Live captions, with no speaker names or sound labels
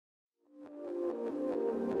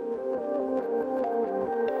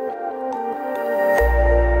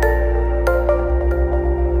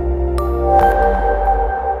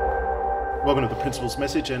Principal's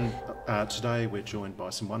Message, and today we're joined by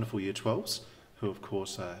some wonderful Year 12s who of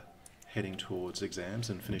course are heading towards exams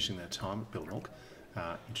and finishing their time at Billanook.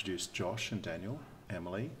 Introduce Josh and Daniel,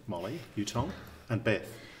 Emily, Molly, Yutong and Beth.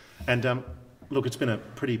 And look, it's been a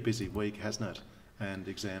pretty busy week, hasn't it? And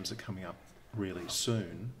exams are coming up really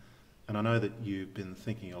soon. And I know that you've been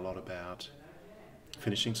thinking a lot about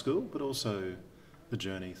finishing school, but also the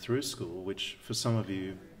journey through school, which for some of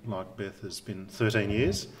you, like Beth, has been 13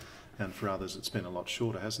 years, and for others it's been a lot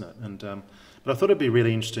shorter, hasn't it? And but I thought it'd be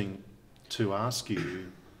really interesting to ask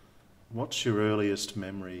you, what's your earliest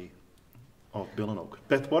memory of Billanook?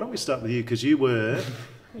 Beth, why don't we start with you, because you were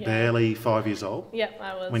barely 5 years old. Yep,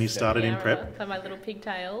 I was. When you started in prep. Had my little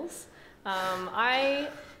pigtails. I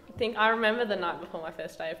remember the night before my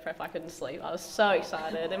first day of prep, I couldn't sleep. I was so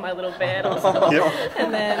excited in my little bed or something. Yep.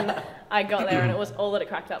 And then I got there and it was all that it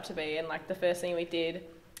cracked up to be. And like the first thing we did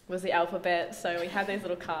was the alphabet. So we had these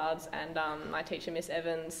little cards, and my teacher, Miss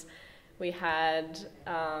Evans, we had,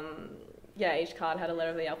 each card had a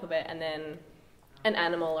letter of the alphabet and then an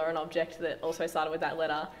animal or an object that also started with that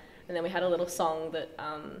letter. And then we had a little song that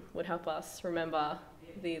would help us remember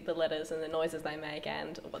the letters and the noises they make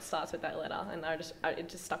and what starts with that letter. And it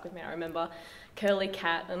just stuck with me. I remember Curly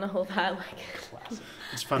Cat and all that. Classic.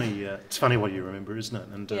 It's funny what you remember, isn't it?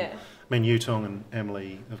 And I mean, Yutong and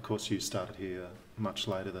Emily, of course, you started here much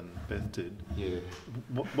later than Beth did. Yeah.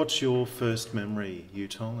 What's your first memory,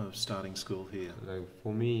 Yutong, of starting school here? Like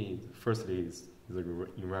for me, firstly, the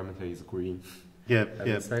environment is green. Yeah.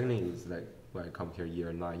 And the second is like when I come here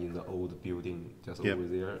year 9 in the old building just over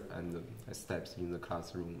there, and I stepped in the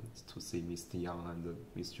classroom to see Miss Young and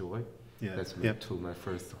Miss Joy. Yeah. That's my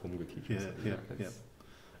first home teachers. Yeah.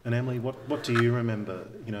 And Emily, what do you remember,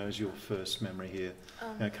 as your first memory here,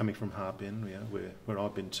 coming from Harbin, where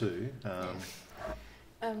I've been too?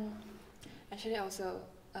 Actually, also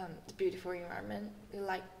the beautiful environment. We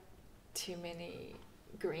like too many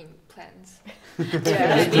green plants. Was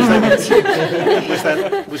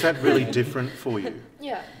that really different for you?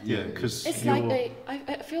 Yeah. Yeah, because it's like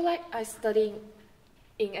I feel like I study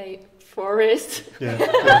in a forest. Yeah.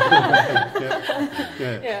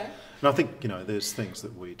 And I think, there's things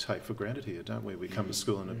that we take for granted here, don't we? We come to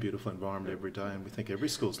school in a beautiful environment every day, and we think every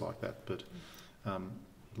school's like that, but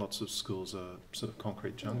lots of schools are sort of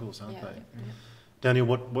concrete jungles, aren't they? Yeah. Daniel,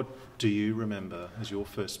 what do you remember as your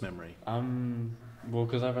first memory? Well,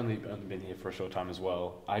 because I've only been here for a short time as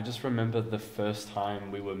well, I just remember the first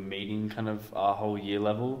time we were meeting kind of our whole year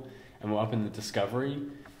level, and we're up in the Discovery,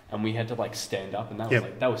 and we had to like stand up, and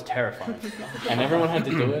that was terrifying. And everyone had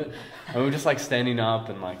to do it, and we were just like standing up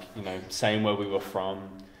and like, saying where we were from.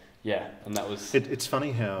 Yeah, and that was... It's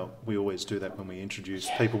funny how we always do that when we introduce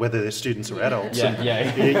people, whether they're students or adults. You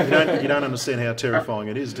don't understand how terrifying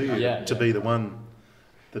it is, do you? To be the one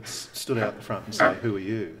that's stood out the front and say, "Who are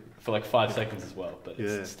you?" For like 5 seconds as well, but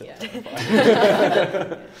it's still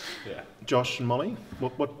terrifying. Yeah. Josh and Molly,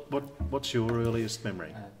 what's your earliest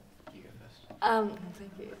memory? You go first.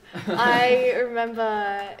 Thank you. I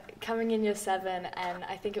remember coming in year 7, and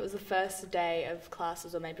I think it was the first day of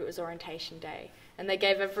classes, or maybe it was orientation day, and they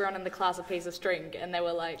gave everyone in the class a piece of string, and they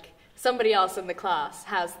were like, somebody else in the class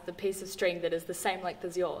has the piece of string that is the same length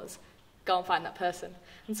as yours. Go and find that person.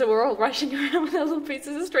 And so we're all rushing around with our little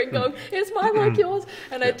pieces of string going, it's mine like yours.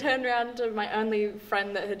 And I turned around to my only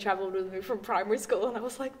friend that had travelled with me from primary school, and I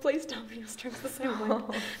was like, please tell me your string's the same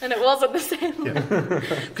length. And it wasn't the same length.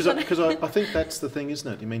 Because I think that's the thing, isn't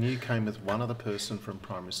it? I mean, you came with one other person from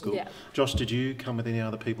primary school. Yeah. Josh, did you come with any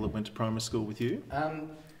other people that went to primary school with you?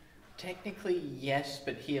 Technically, yes,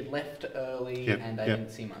 but he had left early and I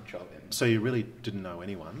didn't see much of him. So you really didn't know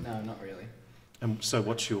anyone? No, not really. And so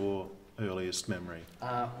what's your earliest memory?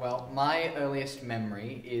 Well, my earliest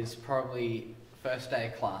memory is probably first day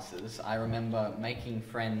of classes. I remember making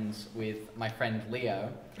friends with my friend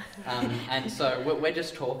Leo, and so we're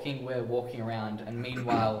just talking, we're walking around, and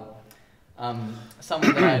meanwhile,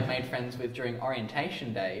 someone that I had made friends with during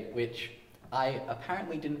orientation day, which I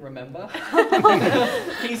apparently didn't remember.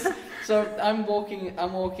 So I'm walking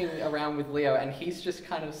around with Leo, and he's just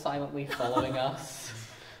kind of silently following us,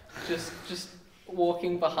 just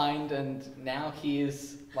walking behind, and now he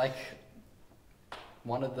is like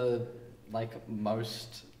one of the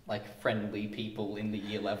most friendly people in the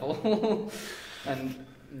year level. And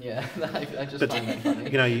I just find that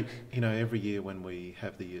funny. Every year when we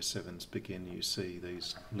have the year 7s begin, you see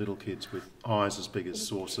these little kids with eyes as big as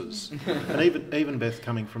saucers. And even Beth,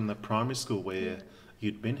 coming from the primary school where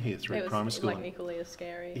you'd been here through primary school. It was equally as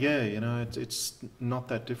scary. Yeah, it's not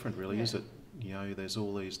that different really, is it? There's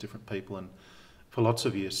all these different people, and for lots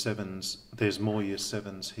of year 7s, there's more year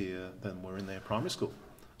 7s here than were in their primary school.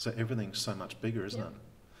 So everything's so much bigger, isn't it?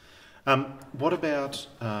 What about,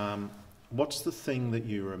 what's the thing that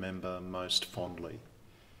you remember most fondly?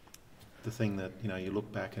 The thing that, you know, you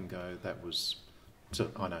look back and go, that was... So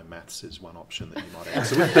I know maths is one option that you might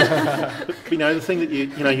answer with, but you know, the thing that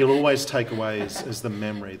you'll always take away is the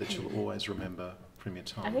memory that you'll always remember from your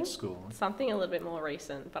time at school. Something a little bit more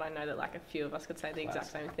recent, but I know that like a few of us could say the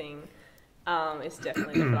exact same thing. Is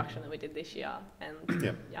definitely the production that we did this year, and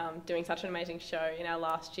doing such an amazing show in our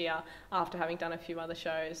last year after having done a few other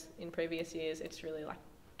shows in previous years. It's really like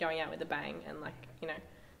going out with a bang, and like, you know,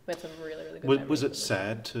 we had some really, really good Was it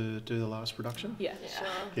sad to do the last production? Yeah, sure.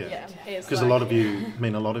 Yeah. Because a lot of you,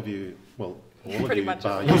 well, all Pretty of you, much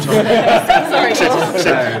bar all. you, Tom,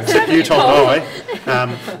 except you, Tom, and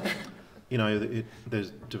I, you know, there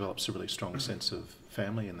develops a really strong sense of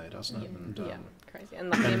family in there, doesn't it? And, crazy. And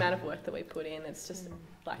like the amount of work that we put in, it's just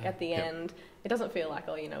like at the end, it doesn't feel like,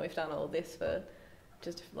 oh, you know, we've done all this for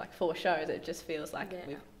just like 4 shows. It just feels like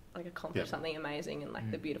we've like accomplished something amazing, and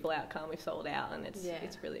like the beautiful outcome we've sold out, and it's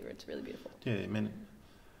really beautiful. Yeah, I mean,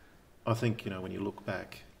 I think, you know, when you look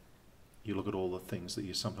back, you look at all the things that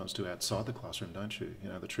you sometimes do outside the classroom, don't you? You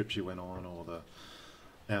know, the trips you went on, or the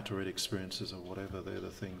outdoor experiences, or whatever. They're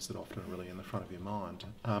the things that often are really in the front of your mind.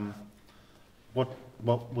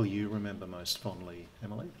 What will you remember most fondly,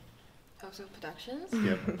 Emily? Also productions?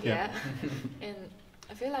 Yeah. And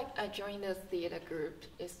I feel like I joined the theatre group.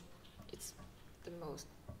 It's the most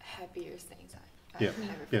happiest things I've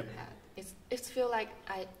ever had. It feels like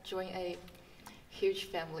I joined a huge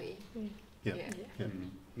family. Yeah,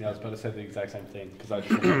 I was about to say the exact same thing, because I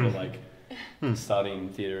just remember like starting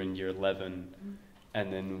theatre in year 11,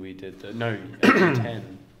 and then we did year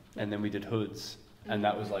 10, and then we did Hoods, and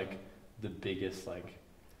that was like the biggest like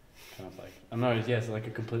kind of like, I don't know, it's like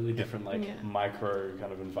a completely different like micro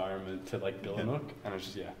kind of environment to like Billanook, and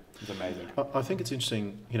it's just it's amazing. I think it's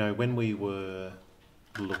interesting, you know, when we were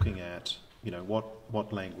looking at, you know,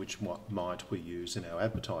 what language might we use in our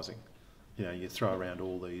advertising. You know, you throw around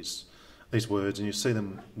all these words, and you see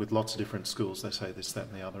them with lots of different schools. They say this, that,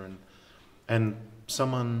 and the other, and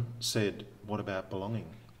someone said, "What about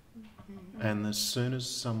belonging?" And as soon as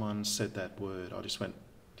someone said that word, I just went,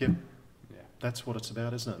 "Yep, that's what it's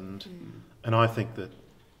about, isn't it?" And I think that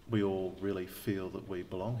we all really feel that we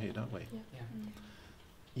belong here, don't we? Yeah.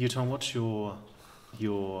 You, Tom, what's your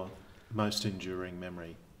most enduring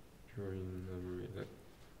memory? Enduring memory, like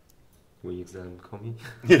when exam coming.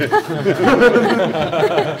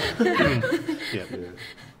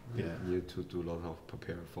 Need to do a lot of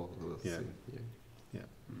prepare for the thing.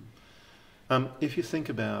 If you think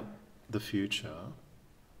about the future,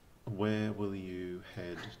 where will you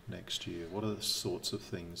head next year? What are the sorts of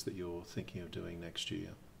things that you're thinking of doing next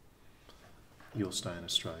year? You'll stay in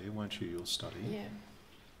Australia, won't you? You'll study. Yeah.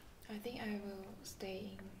 I think I will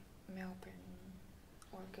stay in Melbourne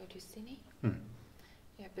or go to Sydney.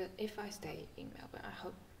 Yeah, but if I stay in Melbourne,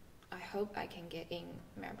 I hope I can get in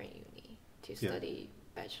Melbourne Uni to study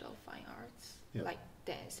Bachelor of Fine Arts, like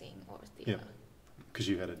dancing or theatre. Yeah, because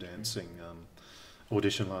you had a dancing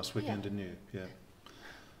audition last weekend, didn't you? Yeah.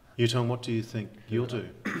 You, Tom, what do you think you'll do?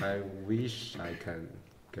 I wish I can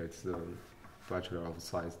get the Bachelor of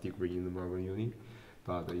Science degree in the Melbourne Uni,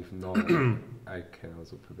 but if not, I can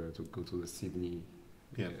also prepare to go to the Sydney.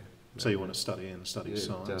 So you want to study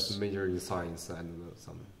science? Just major in science and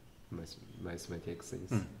some mathematics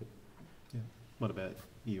things. What about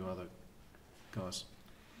you other guys?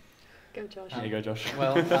 Go, Josh. There you go, Josh.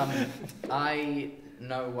 Well, I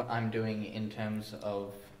know what I'm doing in terms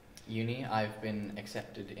of uni. I've been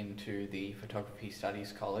accepted into the Photography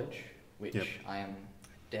Studies College, which I am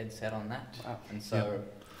dead set on that. Wow. And so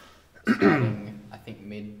starting, I think,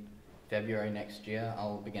 mid-February next year,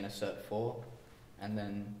 I'll begin a Cert 4 and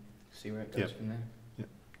then see where it goes from there.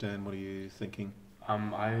 Dan, what are you thinking?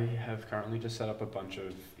 I have currently just set up a bunch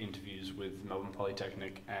of interviews with Melbourne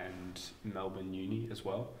Polytechnic and Melbourne Uni as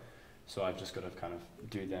well. So I've just got to kind of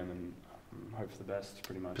do them and hope for the best,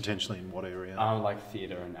 pretty much. Potentially in what area? Like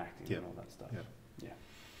theatre and acting and all that stuff.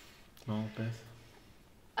 Oh, Beth?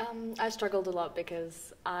 I struggled a lot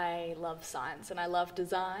because I love science and I love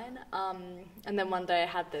design. And then one day I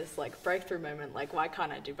had this like breakthrough moment, like, why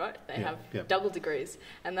can't I do both? They have double degrees.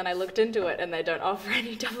 And then I looked into it and they don't offer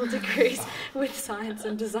any double degrees with science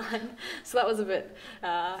and design. So that was a bit...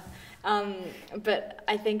 but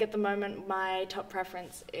I think at the moment my top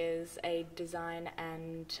preference is a design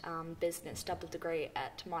and business double degree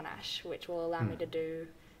at Monash, which will allow me to do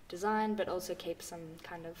design but also keep some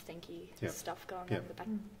kind of thinky stuff going on in the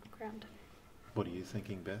background. What are you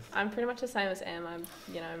thinking, Beth? I'm pretty much the same as Em. I'm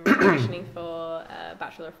auditioning for a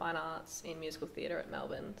Bachelor of Fine Arts in Musical Theatre at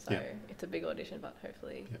Melbourne. So it's a big audition, but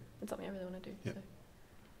hopefully it's something I really want to do. Yeah.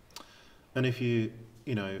 So. And if you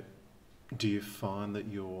do you find that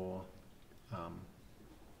you're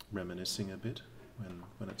reminiscing a bit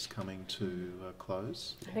when it's coming to a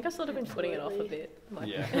close? I think I've sort of been putting it off a bit.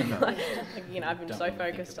 I've been so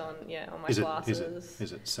focused on my classes.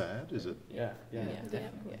 Is it sad? Is it? Yeah. I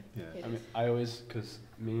mean, I always, because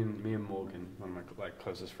me and Morgan, one of my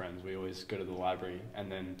closest friends, we always go to the library,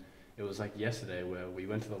 and then it was like yesterday where we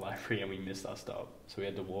went to the library and we missed our stop, so we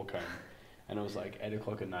had to walk home, and it was like 8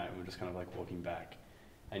 o'clock at night, and we're just kind of like walking back,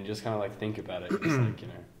 and you just kind of like think about it, it's like,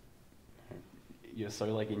 you're so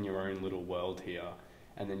like in your own little world here,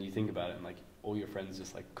 and then you think about it and like all your friends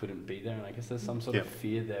just like couldn't be there, and I guess there's some sort of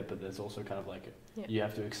fear there, but there's also kind of like you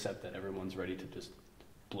have to accept that everyone's ready to just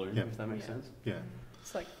bloom, if that makes sense. Yeah.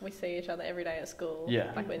 It's like we see each other every day at school.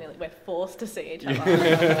 Yeah. Like we're forced to see each other.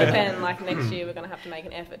 But then like next year we're going to have to make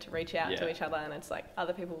an effort to reach out to each other, and it's like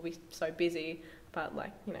other people will be so busy, but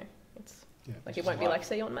like, it's like it won't be like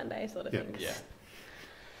see you on Monday sort of thing. Yeah.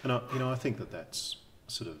 And I think that's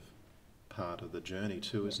sort of part of the journey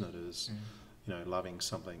too, isn't it? Is loving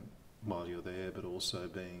something while you're there, but also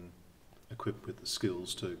being equipped with the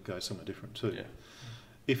skills to go somewhere different too. Yeah.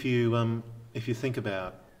 If you think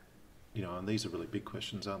about, and these are really big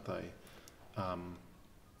questions, aren't they?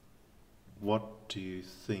 What do you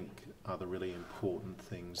think are the really important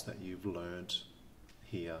things that you've learnt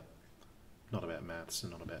here? Not about maths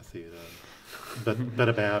and not about theatre, but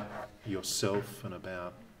about yourself and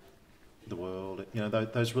about the world.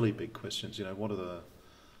 Those really big questions. What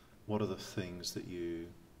are the things that you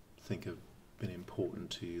think have been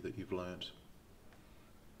important to you that you've learnt?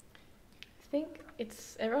 I think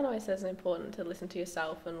everyone always says it's important to listen to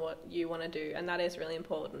yourself and what you want to do, and that is really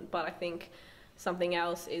important. But I think something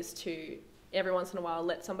else is to every once in a while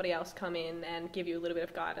let somebody else come in and give you a little bit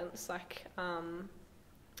of guidance. Like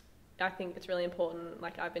I think it's really important.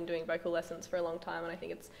 Like I've been doing vocal lessons for a long time, and I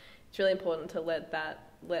think it's really important to let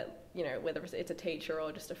whether it's a teacher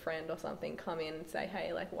or just a friend or something come in and say,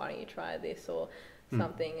 hey, like why don't you try this or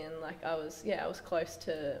something. And like I was close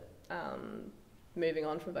to moving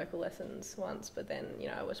on from vocal lessons once, but then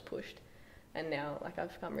I was pushed, and now like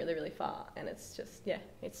I've come really, really far, and it's just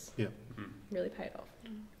it's really paid off.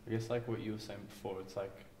 I guess like what you were saying before, it's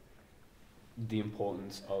like the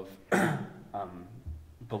importance of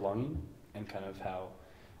belonging, and kind of how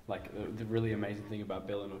like the really amazing thing about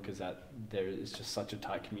Billanook is that there is just such a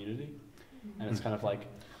tight community, and it's kind of like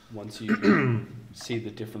once you see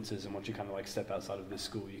the differences, and once you kind of like step outside of this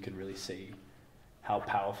school, you can really see how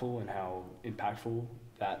powerful and how impactful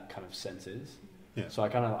that kind of sense is. Yeah. So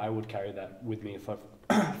I would carry that with me for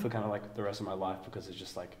kind of like the rest of my life, because it's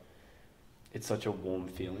just like it's such a warm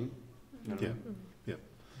feeling. Yeah.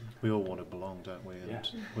 We all want to belong, don't we? And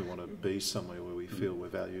we want to be somewhere where we feel we're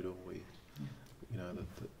valued, or we,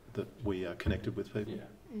 that we are connected with people.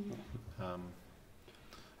 Yeah.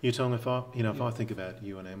 Yutong, if I think about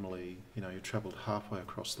you and Emily, you travelled halfway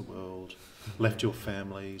across the world, left your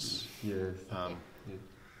families. Yes.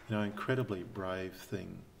 Incredibly brave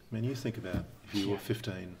thing. I mean, you think about if you were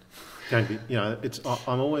 15, going to be,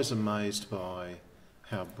 I'm always amazed by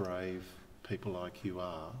how brave people like you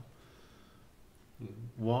are.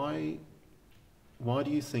 Why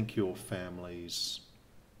do you think your families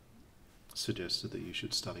suggested that you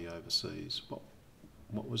should study overseas?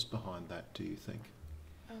 What was behind that, do you think?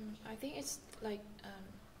 I think it's like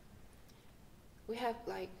we have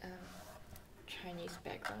like Chinese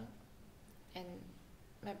background, and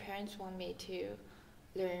my parents want me to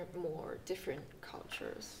learn more different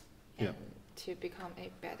cultures and to become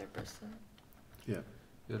a better person. Yeah,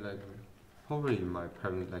 like probably my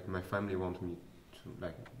parents, like my family want me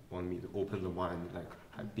to open the mind,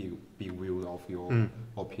 like be real of your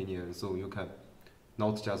opinion, so you can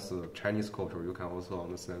not just the Chinese culture, you can also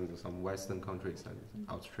understand some Western countries and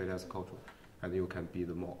Australia's culture, and you can be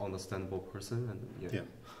the more understandable person. And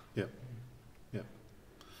yeah.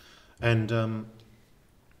 And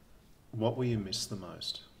what will you miss the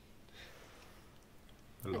most?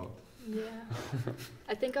 A lot. Yeah.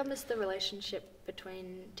 I think I miss the relationship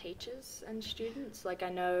between teachers and students. Like I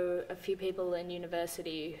know a few people in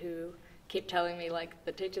university who keep telling me like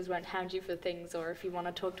the teachers won't hound you for things, or if you want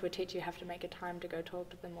to talk to a teacher you have to make a time to go talk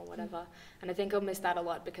to them or whatever. And I think I'll miss that a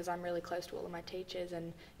lot, because I'm really close to all of my teachers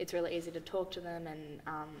and it's really easy to talk to them, and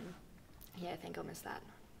I think I'll miss that.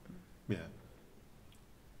 Yeah.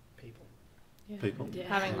 People. Yeah. People.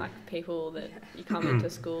 Having like people that you come into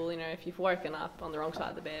school, if you've woken up on the wrong side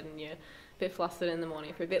of the bed and you're bit flustered in the morning,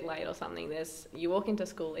 if you're a bit late or something, you walk into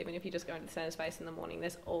school, even if you just go into the centre space in the morning,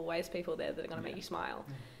 there's always people there that are going to make you smile.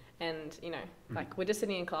 And, you know, like we're just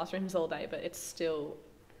sitting in classrooms all day, but it's still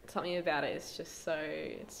something about it is just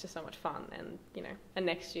it's just so much fun. And, you know, and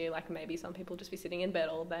next year, like maybe some people just be sitting in bed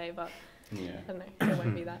all day, but I don't know, it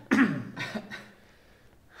won't be that.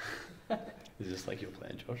 Is this like your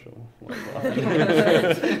plan, Josh? Or Well,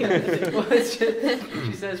 it's just,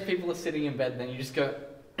 she says people are sitting in bed, then you just go.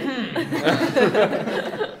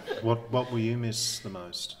 What will you miss the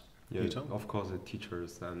most? Yeah, of course the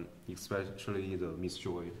teachers, and especially the Miss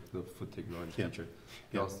Joy, the food technology teacher.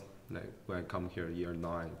 Because like when I come here year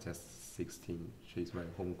 9, just 16, she's my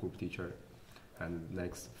home group teacher, and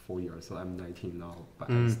next 4 years, so I'm 19 now, but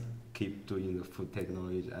I keep doing the food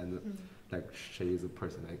technology, and like she is a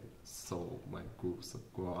person like saw my groups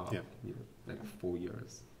grow up, like 4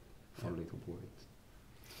 years for little boys.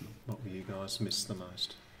 So. What will you guys miss the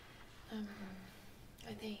most?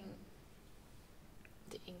 I think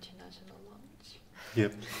the international lunch.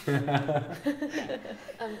 Yep.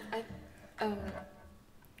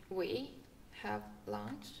 We have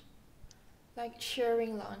lunch, like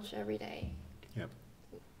sharing lunch every day. Yep.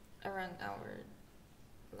 Around our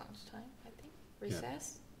lunchtime, I think.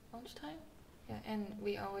 Recess, lunchtime. Yeah, and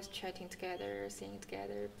we always chatting together, singing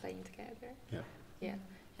together, playing together. Yeah. Yeah,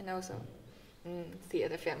 and also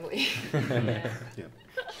theatre family. Yeah.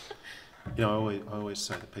 You know, I always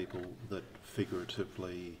say to people that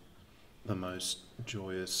figuratively the most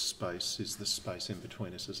joyous space is the space in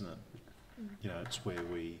between us, isn't it? You know, it's where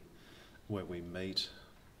we meet,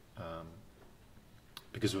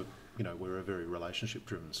 because we're a very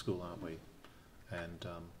relationship-driven school, aren't we? And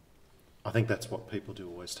I think that's what people do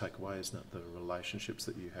always take away, isn't it? The relationships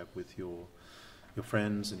that you have with your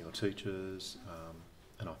friends and your teachers,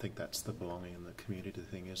 and I think that's the belonging and the community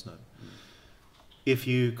thing, isn't it? If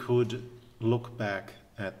you could look back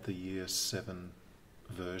at the Year 7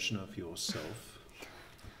 version of yourself,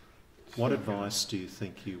 what advice do you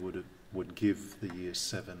think you would give the Year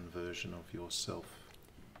 7 version of yourself,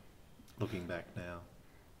 looking back now?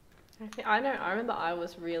 I remember I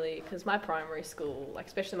was really, because my primary school, like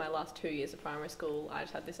especially my last 2 years of primary school, I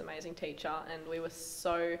just had this amazing teacher, and we were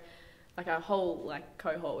so, like our whole like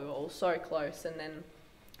cohort, we were all so close, and then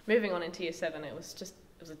moving on into Year 7, it was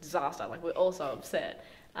a disaster. Like we're all so upset,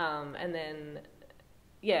 and then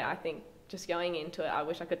I think just going into it, I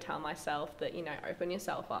wish I could tell myself that, you know, open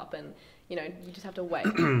yourself up, and you know, you just have to wait,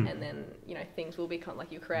 and then, you know, things will become,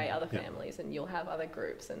 like, you create other families and you'll have other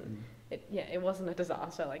groups, and it wasn't a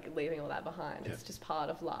disaster, like leaving all that behind. It's just part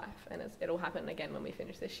of life, and it'll happen again when we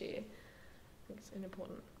finish this year. I think it's an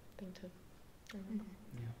important thing to remember.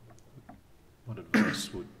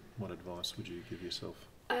 What advice would you give yourself?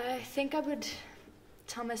 I think I would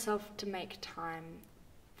tell myself to make time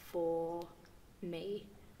for me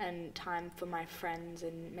and time for my friends,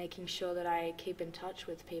 and making sure that I keep in touch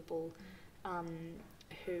with people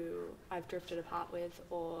who I've drifted apart with,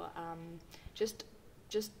 or just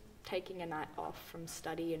taking a night off from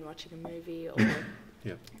study and watching a movie, or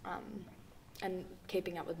and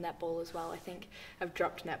keeping up with netball as well. I think I've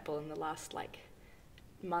dropped netball in the last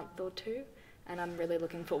month or two, and I'm really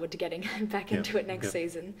looking forward to getting back into it next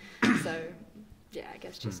season. So I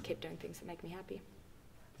guess just keep doing things that make me happy.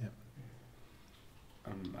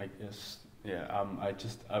 I guess,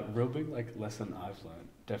 a real big lesson I've learned,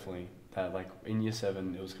 definitely, that in Year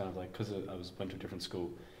 7, it was kind of because I went to a different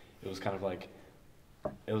school, it was kind of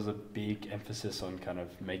it was a big emphasis on kind of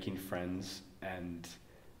making friends and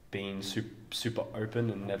being super open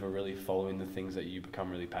and never really following the things that you become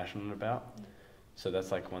really passionate about. So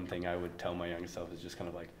that's one thing I would tell my younger self, is just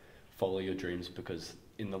kind of follow your dreams, because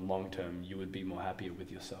in the long term you would be more happier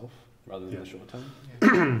with yourself rather than the short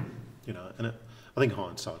term. You know, and I think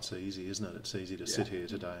hindsight's easy, isn't it? It's easy to sit here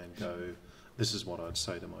today and go, this is what I'd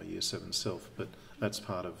say to my Year 7 self, but that's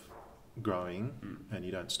part of growing, and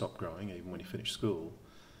you don't stop growing even when you finish school.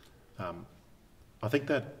 I think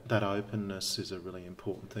that openness is a really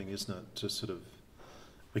important thing, isn't it? To sort of,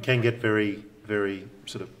 we can get very, very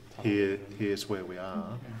sort of, here's where we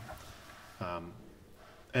are.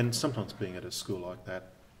 And sometimes being at a school like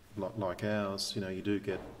that, like ours, you know, you do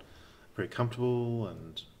get very comfortable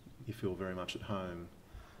and you feel very much at home.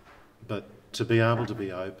 But to be able to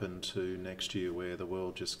be open to next year, where the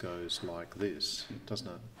world just goes like this, doesn't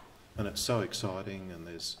it? And it's so exciting, and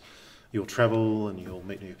you'll travel and you'll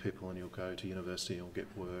meet new people and you'll go to university and you'll get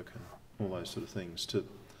work and all those sort of things.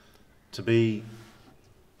 To be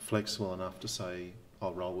flexible enough to say,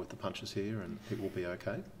 I'll roll with the punches here and it will be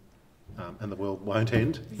okay, and the world won't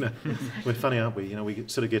end. You know, we're funny, aren't we? You know, we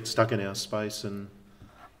sort of get stuck in our space, and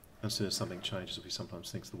as soon as something changes, we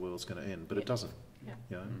sometimes think the world's going to end, but it doesn't. Yeah.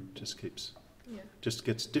 You know, it just keeps, Yeah. just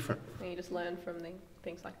gets different. And you just learn from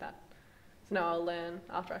things like that. So now I'll learn,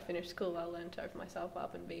 after I finish school, I'll learn to open myself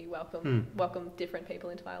up and be welcome different people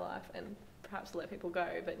into my life, and perhaps let people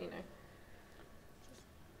go, but you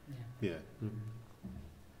know. Yeah. Mm-hmm.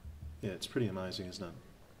 Yeah, it's pretty amazing, isn't it?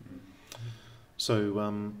 So,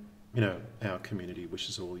 you know, our community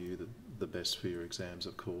wishes all you the best for your exams,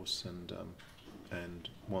 of course, and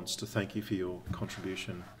wants to thank you for your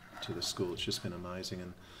contribution to the school. It's just been amazing,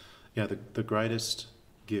 and you know, the greatest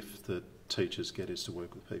gift that teachers get is to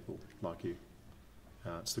work with people like you.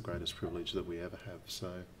 It's the greatest privilege that we ever have.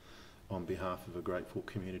 So, on behalf of a grateful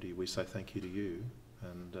community, we say thank you to you,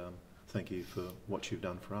 and thank you for what you've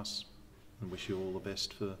done for us, and wish you all the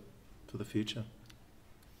best for the future.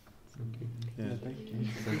 Thank you. Yeah.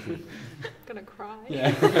 Thank you. Gonna cry.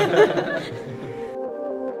 Yeah.